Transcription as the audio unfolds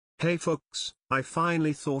Hey folks, I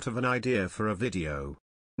finally thought of an idea for a video.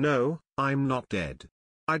 No, I'm not dead.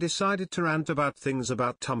 I decided to rant about things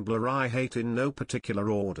about Tumblr I hate in no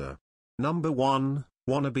particular order. Number 1,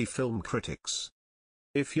 wannabe film critics.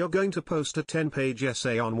 If you're going to post a 10-page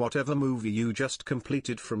essay on whatever movie you just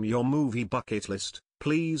completed from your movie bucket list,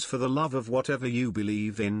 please, for the love of whatever you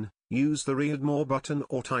believe in, use the read more button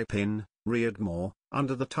or type in read more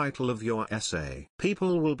under the title of your essay.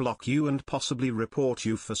 People will block you and possibly report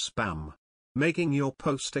you for spam. Making your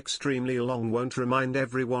post extremely long won't remind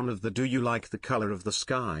everyone of the "do you like the color of the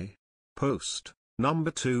sky?" post.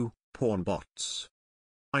 Number 2, porn bots.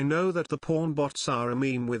 I know that the porn bots are a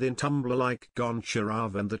meme within Tumblr like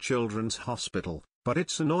Goncharav and the Children's Hospital, but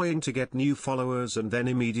it's annoying to get new followers and then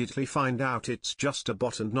immediately find out it's just a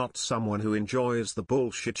bot and not someone who enjoys the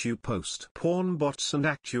bullshit you post. Porn bots and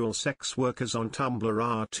actual sex workers on Tumblr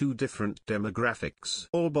are two different demographics.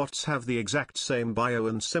 All bots have the exact same bio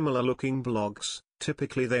and similar looking blogs.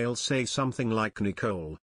 Typically they'll say something like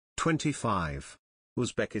Nicole, 25.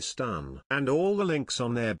 Uzbekistan. And all the links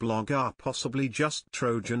on their blog are possibly just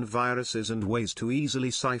Trojan viruses and ways to easily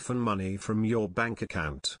siphon money from your bank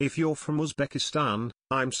account. If you're from Uzbekistan,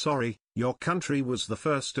 I'm sorry, your country was the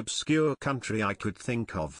first obscure country I could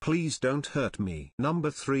think of. Please don't hurt me. Number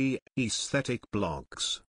 3, aesthetic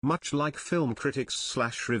blogs. Much like film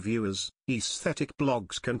critics/reviewers, aesthetic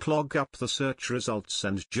blogs can clog up the search results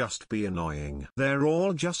and just be annoying. They're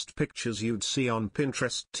all just pictures you'd see on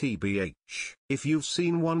Pinterest tbh. If you've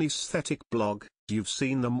seen one aesthetic blog, you've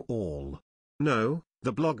seen them all. No,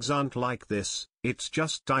 the blogs aren't like this, it's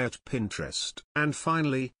just diet Pinterest. And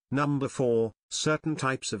finally, number 4, certain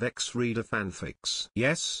types of X-reader fanfics.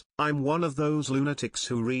 Yes, I'm one of those lunatics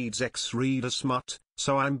who reads X-reader smut,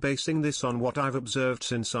 so I'm basing this on what I've observed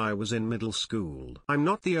since I was in middle school. I'm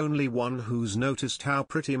not the only one who's noticed how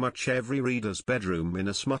pretty much every reader's bedroom in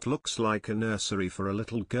a smut looks like a nursery for a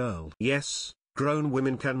little girl. Yes, grown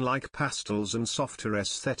women can like pastels and softer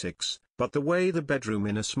aesthetics, but the way the bedroom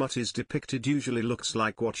in a smut is depicted usually looks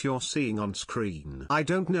like what you're seeing on screen. I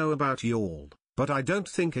don't know about y'all, but I don't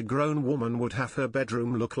think a grown woman would have her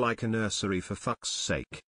bedroom look like a nursery for fuck's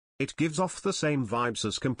sake. It gives off the same vibes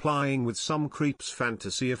as complying with some creep's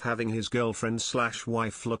fantasy of having his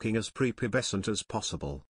girlfriend/wife looking as prepubescent as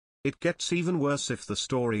possible. It gets even worse if the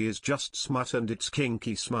story is just smut and it's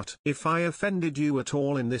kinky smut. If I offended you at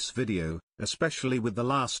all in this video, especially with the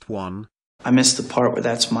last one, I missed the part where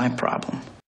that's my problem.